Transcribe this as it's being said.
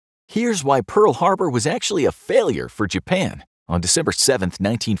Here's why Pearl Harbor was actually a failure for Japan. On December 7,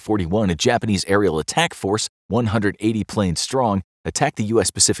 1941, a Japanese aerial attack force, 180 planes strong, attacked the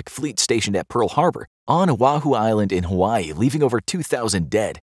U.S. Pacific Fleet stationed at Pearl Harbor on Oahu Island in Hawaii, leaving over 2,000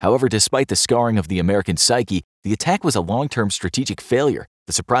 dead. However, despite the scarring of the American psyche, the attack was a long-term strategic failure.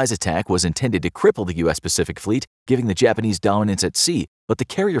 The surprise attack was intended to cripple the U.S. Pacific Fleet, giving the Japanese dominance at sea, but the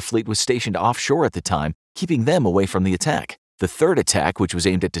carrier fleet was stationed offshore at the time, keeping them away from the attack. The third attack, which was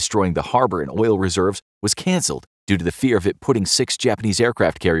aimed at destroying the harbor and oil reserves, was canceled due to the fear of it putting 6 Japanese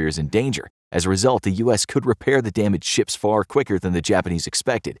aircraft carriers in danger. As a result, the U.S. could repair the damaged ships far quicker than the Japanese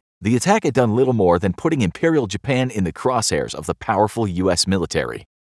expected. The attack had done little more than putting Imperial Japan in the crosshairs of the powerful U.S. military.